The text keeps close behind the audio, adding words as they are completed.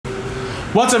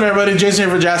What's up, everybody? Jason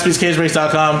here for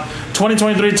JaspysCaseBreaks.com.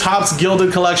 2023 Topps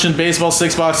Gilded Collection Baseball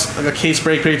 6-box case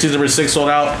break. Period 2 number 6 sold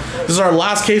out. This is our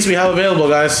last case we have available,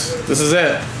 guys. This is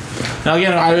it. Now,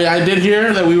 again, I did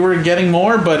hear that we were getting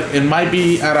more, but it might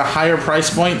be at a higher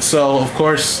price point. So, of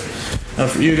course,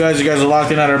 for you guys are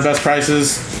locked in at our best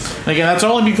prices. And again, that's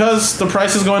only because the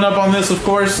price is going up on this, of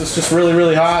course. It's just really,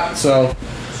 really hot. So,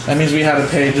 that means we had to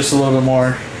pay just a little bit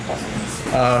more,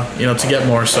 to get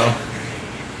more. So.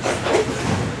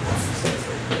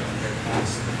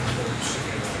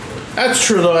 That's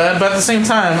true though, Ed, but at the same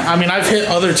time, I mean, I've hit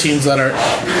other teams that are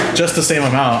just the same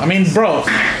amount. I mean, bro,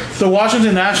 the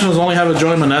Washington Nationals only have a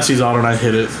Joey Meneses auto and I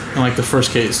hit it in like the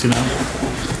first case,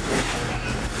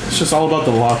 It's just all about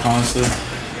the luck, honestly.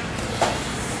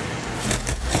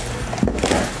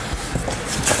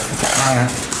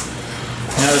 Alright.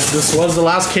 Yeah, this was the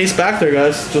last case back there,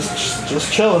 guys.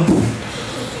 Just chilling.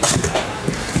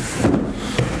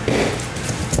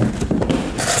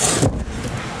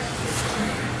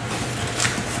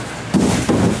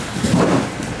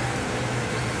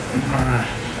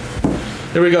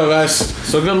 Here we go, guys.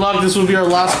 So good luck. This will be our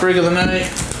last break of the night.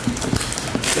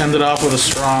 Ended off with a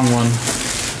strong one.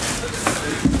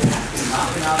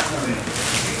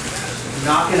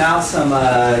 Knocking out some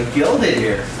Gilded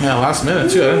here. Yeah, last minute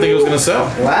too. I didn't think it was gonna sell.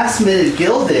 Last minute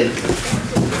Gilded.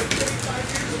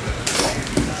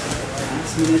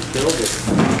 Last minute Gilded.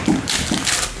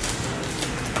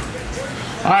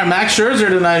 All right, Max Scherzer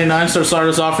to 99. So start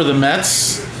us off for the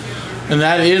Mets, and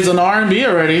that is an R&B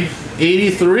already.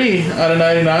 83 out of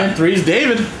 99. 3's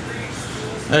David.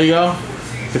 There you go.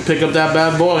 Could pick up that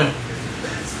bad boy.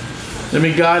 Then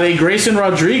we got a Grayson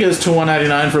Rodriguez to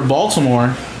 199 for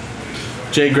Baltimore.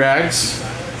 Jay Graggs.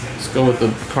 Let's go with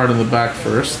the card in the back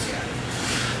first.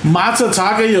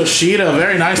 Matsutaka Yoshida.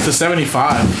 Very nice to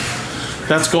 75.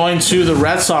 That's going to the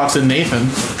Red Sox and Nathan.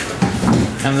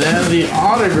 And then the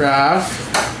autograph.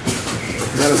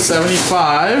 We got a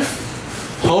 75.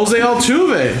 Jose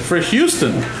Altuve for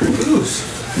Houston.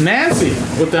 Nancy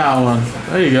with that one.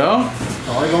 There you go.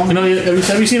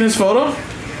 Have you seen his photo?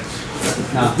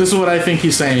 No. This is what I think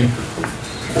he's saying.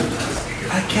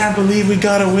 I can't believe we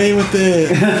got away with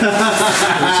it.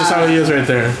 That's just how he is right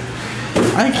there.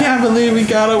 I can't believe we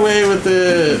got away with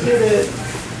it.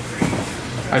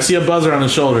 I see a buzzer on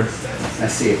his shoulder. I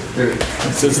see it.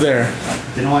 It's there.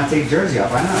 Didn't want to take jersey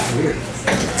off. Why not? Weird.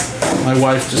 My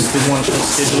wife just didn't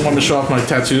want to show off my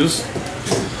tattoos.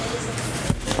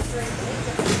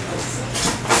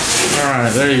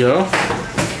 Alright, there you go.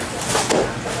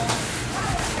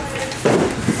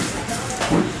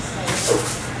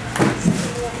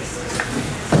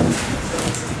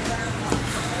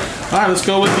 Alright, let's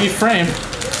go with the frame.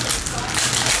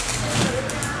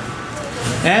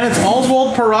 And it's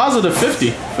Oswald Peraza to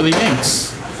 50 for the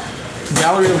Yanks.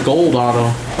 Gallery of Gold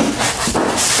auto.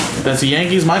 That's the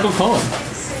Yankees, Michael Cohen.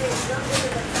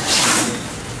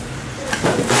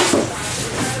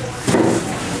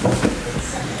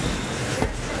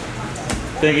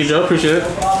 Thank you, Joe. Appreciate it.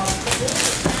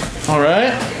 All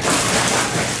right.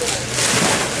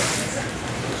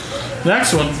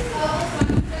 Next one.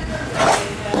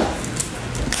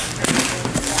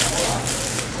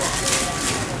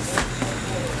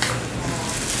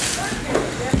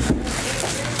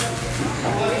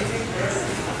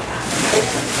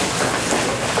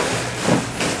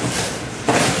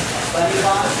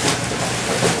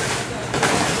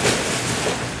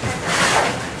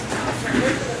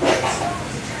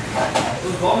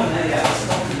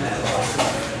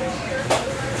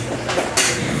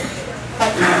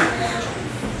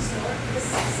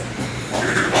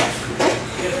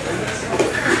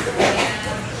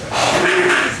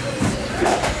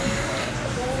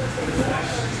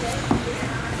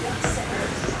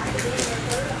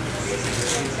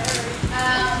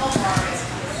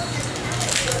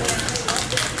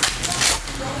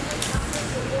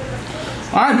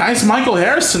 Alright, nice Michael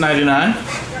Harris to 99.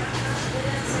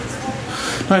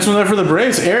 Nice one there for the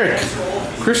Braves, Eric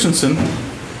Christensen.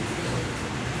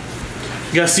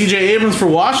 You got CJ Abrams for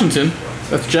Washington.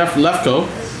 That's Jeff Lefko.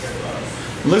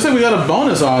 It looks like we got a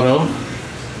bonus auto.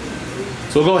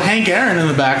 So we'll go Hank Aaron in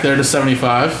the back there to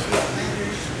 75.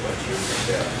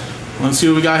 Let's see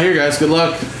what we got here, guys. Good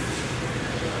luck.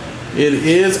 It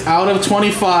is out of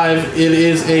 25. It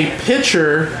is a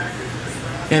pitcher.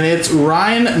 And it's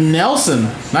Ryan Nelson.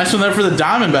 Nice one there for the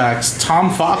Diamondbacks.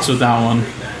 Tom Fox with that one.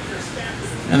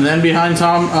 And then behind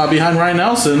Ryan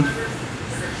Nelson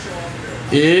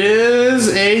is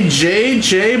a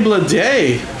J.J.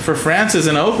 Bleday for Francis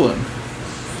in Oakland.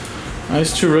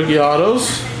 Nice 2 rookie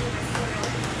autos.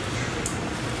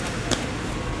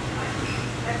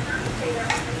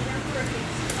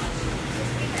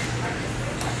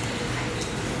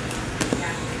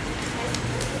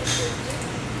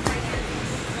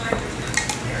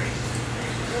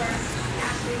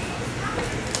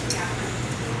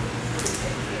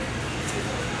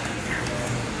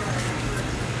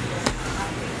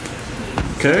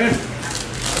 Okay.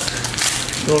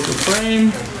 Go with the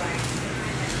frame.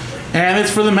 And it's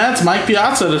for the Mets, Mike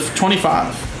Piazza to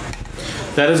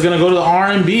 25. That is going to go to the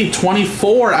R&B,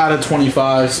 24 out of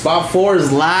 25. Spot 4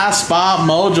 is last spot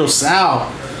mojo,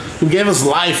 Sal, who gave us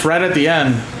life right at the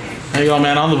end. There you go,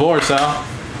 man, on the board, Sal.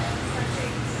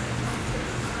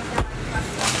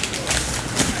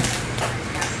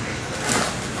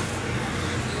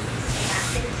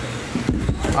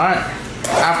 All right,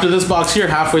 after this box here,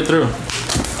 halfway through.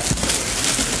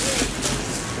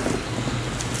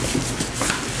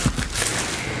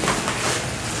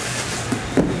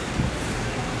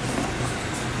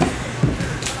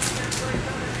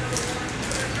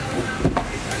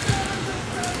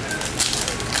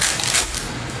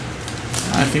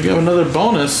 I think we have another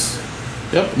bonus.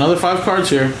 Yep, another 5 cards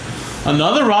here.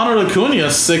 Another Ronald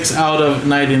Acuna, 6 out of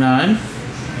 99.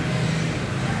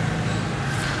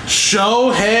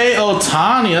 Shohei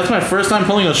Ohtani. That's my first time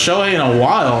pulling a Shohei in a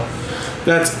while.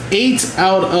 That's 8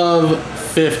 out of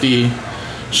 50.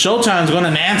 Showtime's going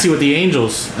to Nancy with the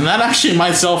Angels. And that actually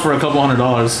might sell for a couple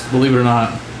 $100, believe it or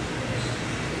not.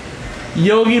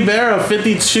 Yogi Berra,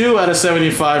 52 out of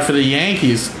 75 for the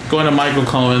Yankees. Going to Michael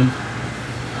Cohen.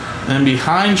 And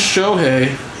behind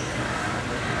Shohei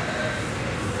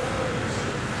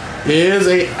is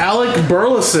a Alec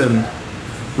Burleson,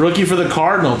 rookie for the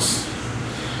Cardinals.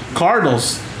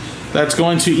 That's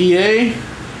going to EA.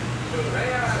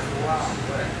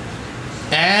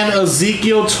 And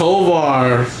Ezekiel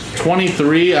Tovar,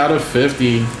 23 out of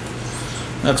 50.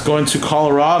 That's going to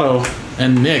Colorado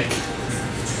and Nick.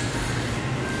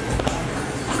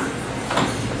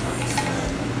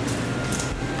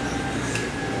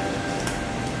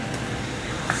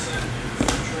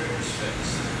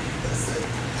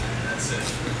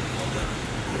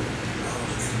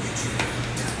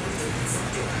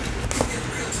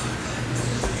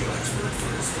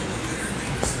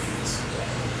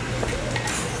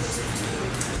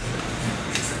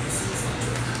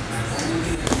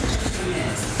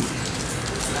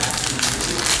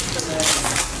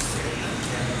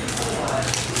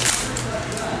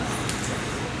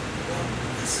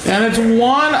 And it's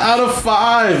 1 out of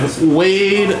 5,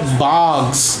 Wade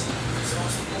Boggs.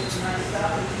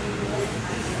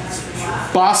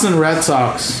 Boston Red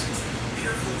Sox.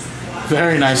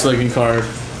 Very nice looking card.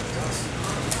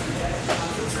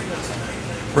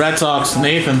 Red Sox,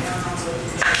 Nathan.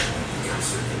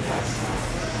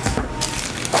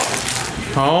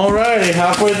 Alrighty,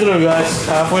 halfway through, guys.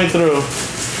 Halfway through.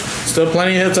 Still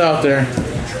plenty of hits out there.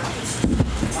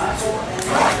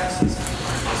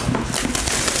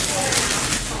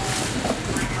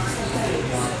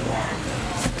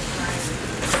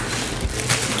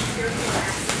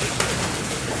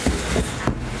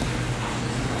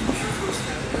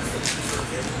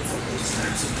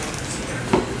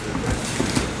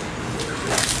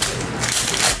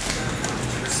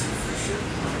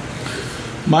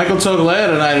 Michael Toglia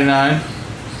to 99.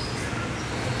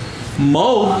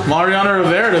 Mariano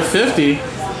Rivera to 50.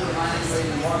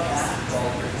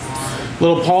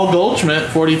 Little Paul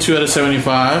Goldschmidt, 42 out of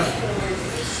 75.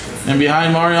 And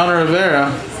behind Mariano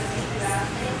Rivera,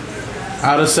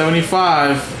 out of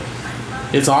 75,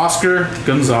 it's Oscar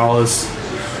Gonzalez.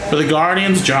 For the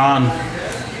Guardians, John.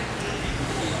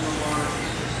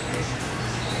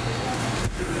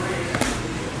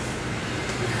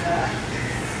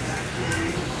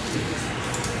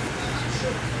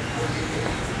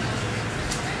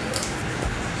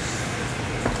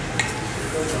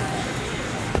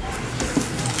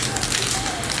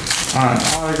 Alright,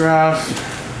 autograph.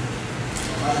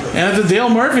 And it's a Dale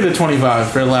Murphy to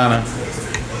 25 for Atlanta.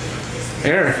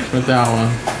 Eric with that one.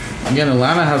 Again,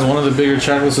 Atlanta has one of the bigger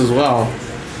checklists as well.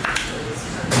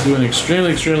 They're doing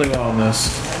extremely, extremely well on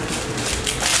this.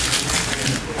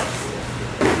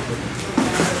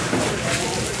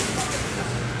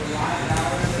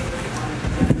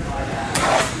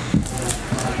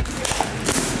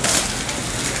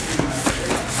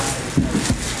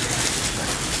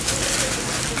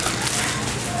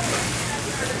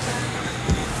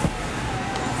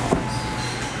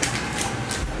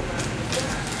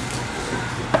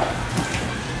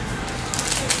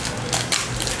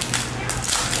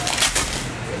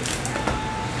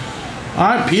 All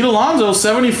right, Pete Alonso,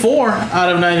 74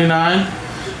 out of 99. And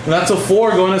that's a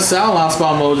 4 going to Sal, last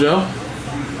spot mojo.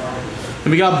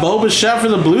 And we got Bo Bichette for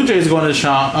the Blue Jays going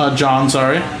to John,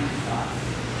 sorry.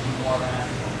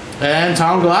 And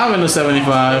Tom Glavine to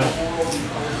 75.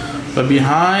 But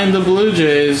behind the Blue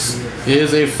Jays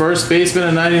is a first baseman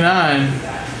at 99.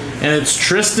 And it's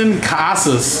Tristan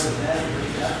Casas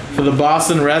for the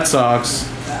Boston Red Sox.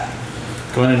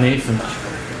 Going to Nathan.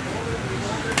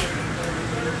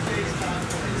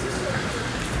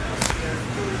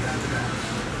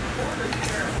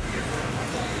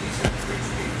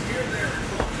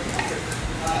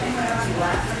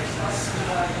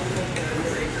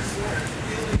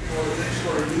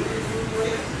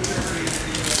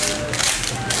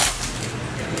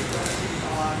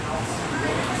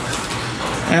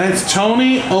 And it's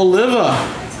Tony Oliva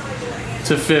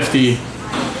to 50.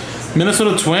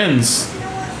 Minnesota Twins.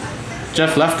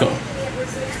 Jeff Lefko.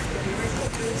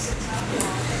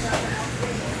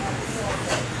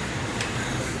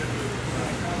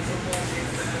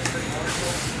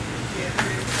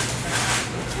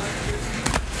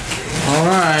 All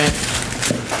right.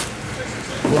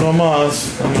 What am I?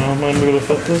 Am I able to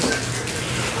fit this?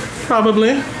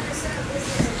 Probably.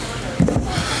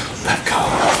 Lefko.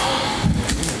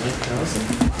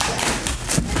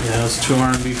 Yeah, it's 2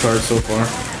 R&B cards so far.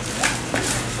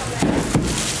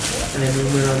 Any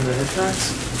movement on the hit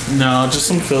packs? No, just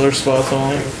some filler spots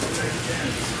only.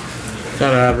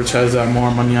 Gotta advertise that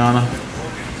more mañana.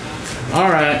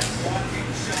 Alright.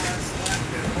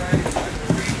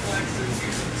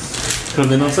 But if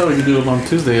they don't sell, we can do them on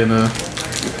Tuesday and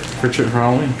for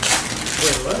Halloween.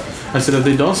 Wait, what? I said if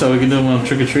they don't sell, we can do them on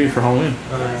Trick or Treat for Halloween.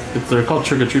 They're called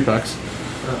Trick or Treat packs.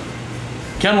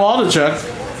 Ken Waldichuk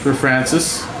for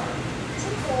Francis.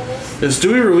 It's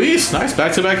Dewey Ruiz. Nice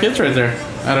back-to-back hits right there.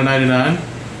 Out of 99.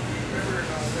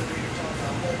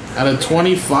 Out of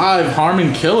 25,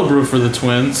 Harmon Killebrew for the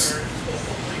Twins.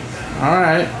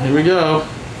 Alright, here we go.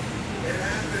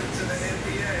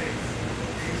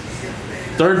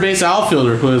 Third base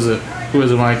outfielder. Who is it? Who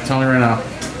is it, Mike? Tell me right now.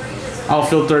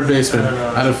 Outfield third baseman.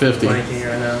 Out of 50. Right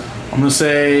now. I'm going to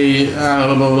say... I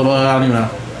don't even know.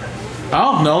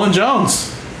 Oh, Nolan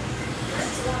Jones.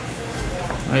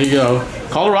 There you go.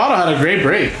 Colorado had a great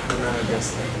break.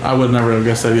 I would never have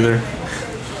guessed that either.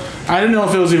 I didn't know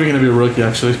if it was even going to be a rookie,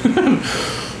 actually.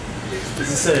 Is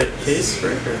this a case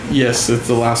breaker? Yes, it's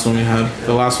the last one we had.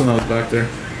 The last one that was back there.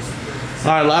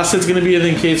 All right, last hit's going to be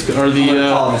the case or the.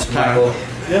 Call Mr. Michael.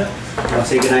 Yeah. You want to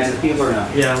say goodnight to the people or no?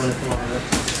 Yeah, I'm gonna come on there.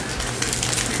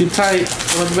 Keep tight.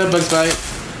 Let the bed bugs bite.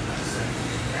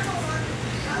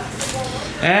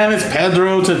 And it's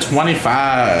Pedro to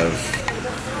 25.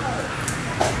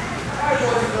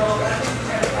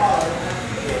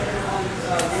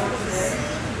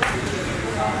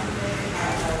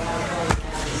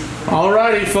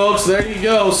 Alrighty, folks, there you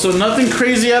go. So nothing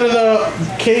crazy out of the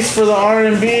case for the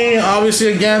R&B. Obviously,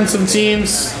 again, some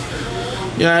teams.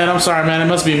 Yeah, and I'm sorry, man. It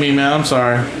must be me, man. I'm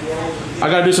sorry. I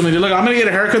gotta do something. Look, I'm gonna get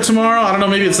a haircut tomorrow. I don't know,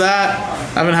 maybe it's that.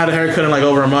 I haven't had a haircut in like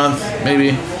over a month,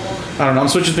 maybe. I don't know. I'm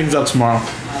switching things up tomorrow.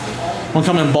 I'm gonna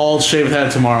come in bald, shaved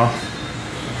head tomorrow.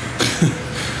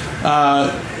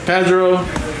 Pedro.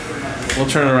 We'll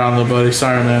turn it around, though, buddy.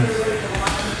 Sorry, man.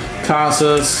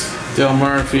 Casas, Dale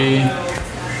Murphy.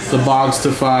 The Boggs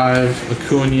to 5,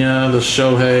 Acuna, the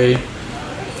Shohei,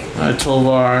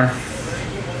 Tovar.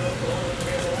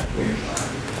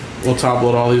 We'll top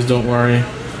load all these, don't worry.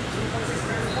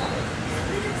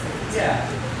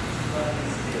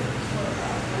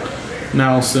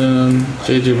 Nelson,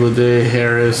 JJ Bleday,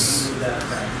 Harris,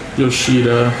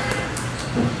 Yoshida.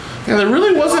 Yeah, there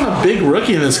really wasn't a big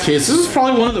rookie in this case. This is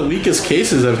probably one of the weakest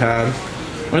cases I've had.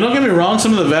 I mean, don't get me wrong,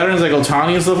 some of the veterans like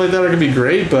Ohtani and stuff like that are going to be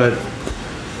great, but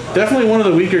definitely one of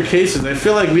the weaker cases. I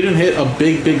feel like we didn't hit a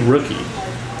big rookie.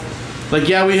 Like,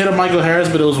 yeah, we hit a Michael Harris,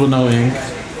 but it was with no ink.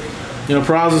 You know,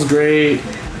 Praz is great.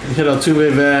 We hit a two-way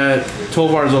vet.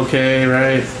 Tovar's okay,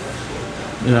 right?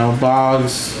 You know,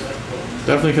 Boggs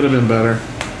definitely could have been better.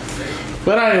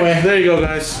 But anyway, there you go,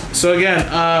 guys. So again,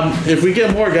 if we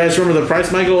get more, guys, remember the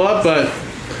price might go up, but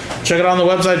check it out on the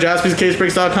website,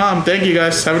 jaspyscasebreaks.com. Thank you,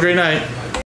 guys. Have a great night.